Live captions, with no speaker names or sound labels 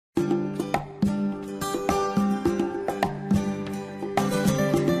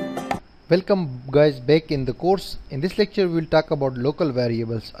Welcome guys back in the course. In this lecture we will talk about local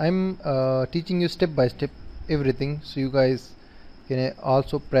variables. I'm teaching you step by step everything so you guys can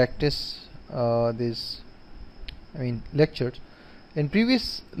also practice these lectures. In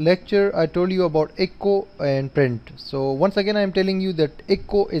previous lecture I told you about echo and print. So once again I am telling you that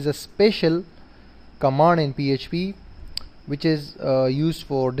echo is a special command in PHP which is used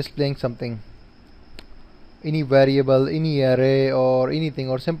for displaying something, any variable, any array or anything,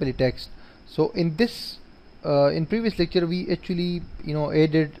 or simply text. So in this in previous lecture we actually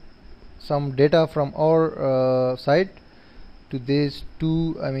added some data from our side to these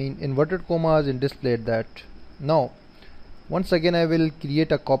two inverted commas and displayed that. Now once again I will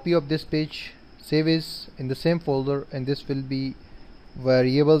create a copy of this page, save as in the same folder, and this will be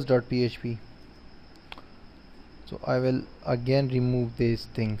variables.php. so I will again remove these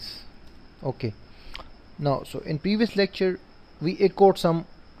things. Okay, now so in previous lecture we echoed some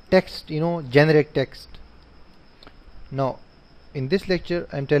text, generic text. Now in this lecture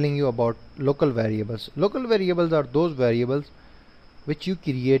I'm telling you about local variables. Local variables are those variables which you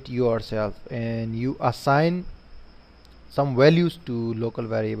create yourself and you assign some values to local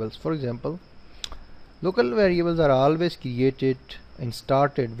variables. For example, local variables are always created and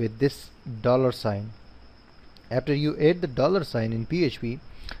started with this $sign. After you add the $sign in PHP,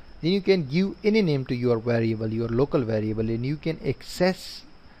 then you can give any name to your variable, your local variable, and you can access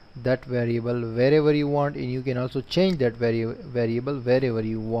that variable wherever you want, and you can also change that variable wherever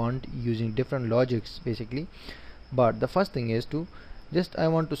you want using different logics basically. But the first thing is to I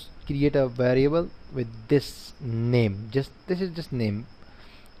want to create a variable with this name. This is just name.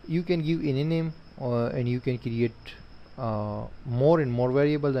 You can give any name and you can create more and more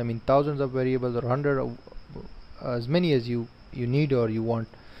variables. Thousands of variables or hundred, as many as you need or you want.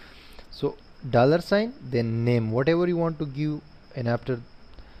 So $sign, then name, whatever you want to give, and after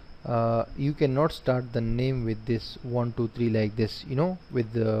you cannot start the name with this 1 2 3 like this,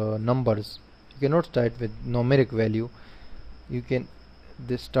 with the numbers. You cannot start with numeric value. You can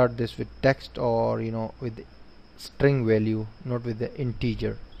start this with text or with string value, not with the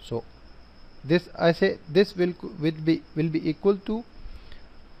integer. So this I say this will be equal to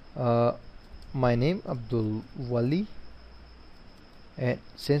my name Abdul Wali, and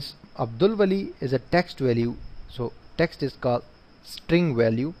since Abdul Wali is a text value, so text is called string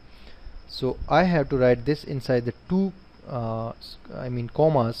value, so I have to write this inside the two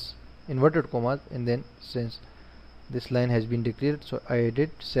commas, inverted commas, and then since this line has been declared, so I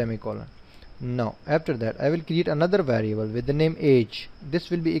added semicolon. Now after that I will create another variable with the name age. This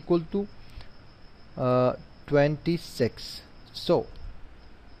will be equal to 26. So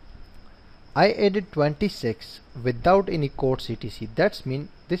I added 26 without any quotes etc. That's mean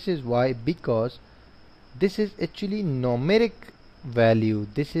this is why, because this is actually numeric value,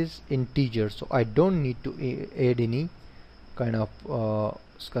 this is integer, so I don't need to add any kind of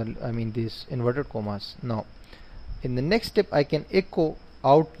these inverted commas. Now in the next step I can echo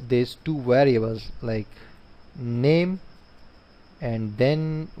out these two variables like name, and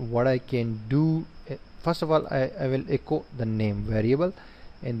then what I can do, first of all I will echo the name variable,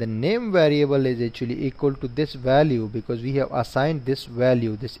 and the name variable is actually equal to this value because we have assigned this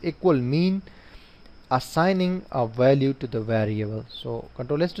value. This equal mean assigning a value to the variable. So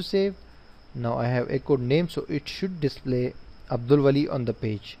Ctrl S to save. Now I have echoed name, so it should display Abdul Wali on the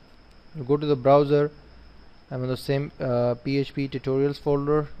page. You go to the browser, I'm on the same PHP tutorials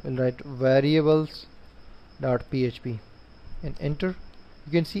folder, we'll write variables.php and enter.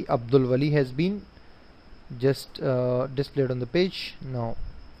 You can see Abdul Wali has been just displayed on the page. Now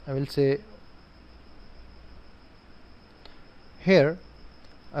I will say here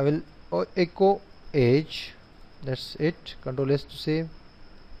I will echo age. That's it. Ctrl S to save.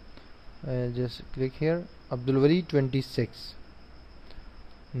 I'll just click here, Abdul Wali 26.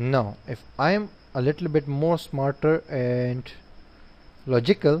 Now if I am a little bit more smarter and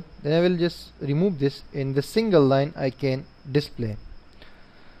logical, then I will just remove this. In the single line I can display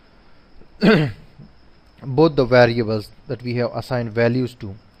both the variables that we have assigned values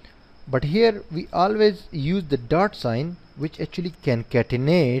to. But here we always use the $sign, which actually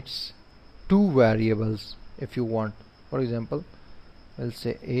concatenates two variables if you want. For example, I'll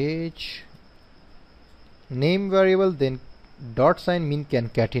say age name variable, then $sign mean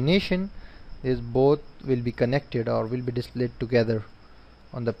concatenation. These both will be connected or will be displayed together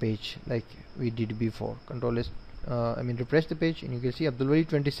on the page like we did before. Control S refresh the page and you can see Abdul Wali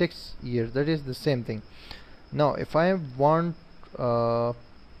 26 years. That is the same thing. Now if I want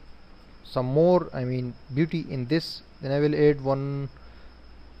some more beauty in this, then I will add 1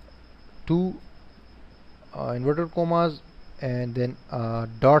 2 inverted commas and then a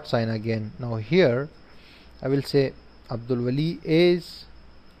dot sign again. Now here I will say Abdul Wali is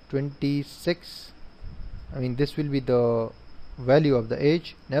 26. I mean, this will be the value of the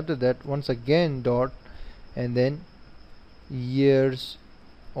age, and after that once again dot and then years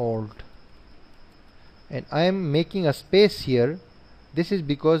old. And I am making a space here. This is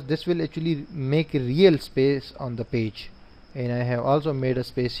because this will actually make a real space on the page, and I have also made a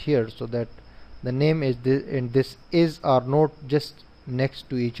space here so that the name is this and this is are not just next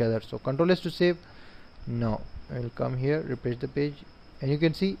to each other. So Control S to save. Now I will come here, refresh the page, and you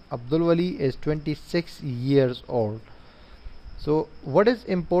can see Abdul Wali is 26 years old. So what is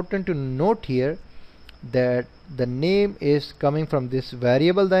important to note here, that the name is coming from this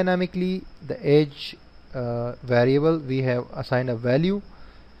variable dynamically. The age variable, we have assigned a value,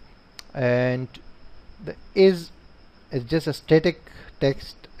 and the is just a static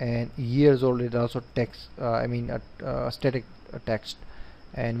text, and years old is also text, static text,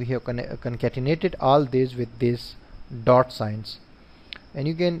 and we have concatenated all these with these dot signs. And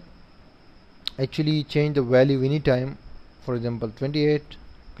you can actually change the value anytime. For example 28,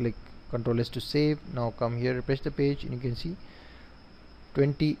 click Ctrl S to save. Now come here, refresh the page, and you can see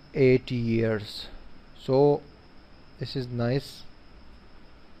 28 years. So this is nice.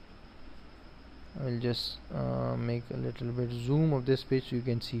 I will just make a little bit zoom of this page so you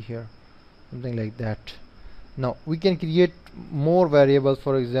can see here, something like that. Now we can create more variables.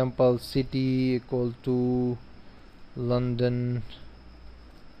 For example, city equal to London,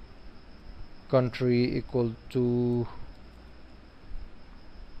 country equal to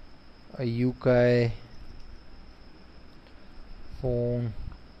a UK, phone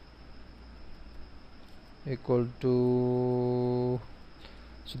equal to,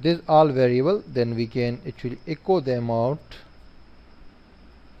 so this all variable. Then we can actually echo them out,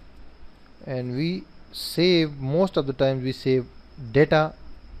 and we save, most of the times we save data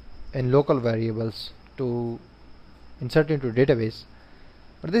and local variables to insert into database.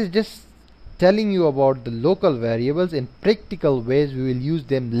 But this is just telling you about the local variables. In practical ways we will use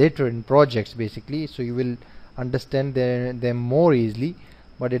them later in projects basically, so you will understand them more easily.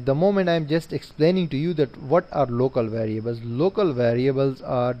 But at the moment I am just explaining to you that what are local variables. Local variables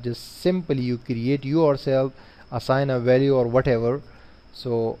are just simply you create yourself, assign a value or whatever,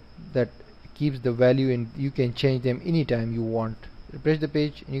 so that keeps the value, and you can change them anytime you want. Refresh the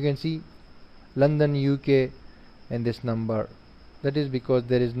page and you can see London, UK, and this number. That is because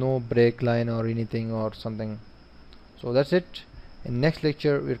there is no break line or anything or something. So that's it. In next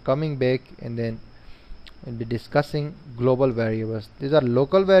lecture we're coming back, and then we'll be discussing global variables. These are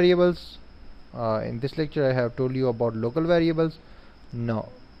local variables. In this lecture I have told you about local variables. Now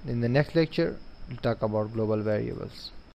in the next lecture we'll talk about global variables.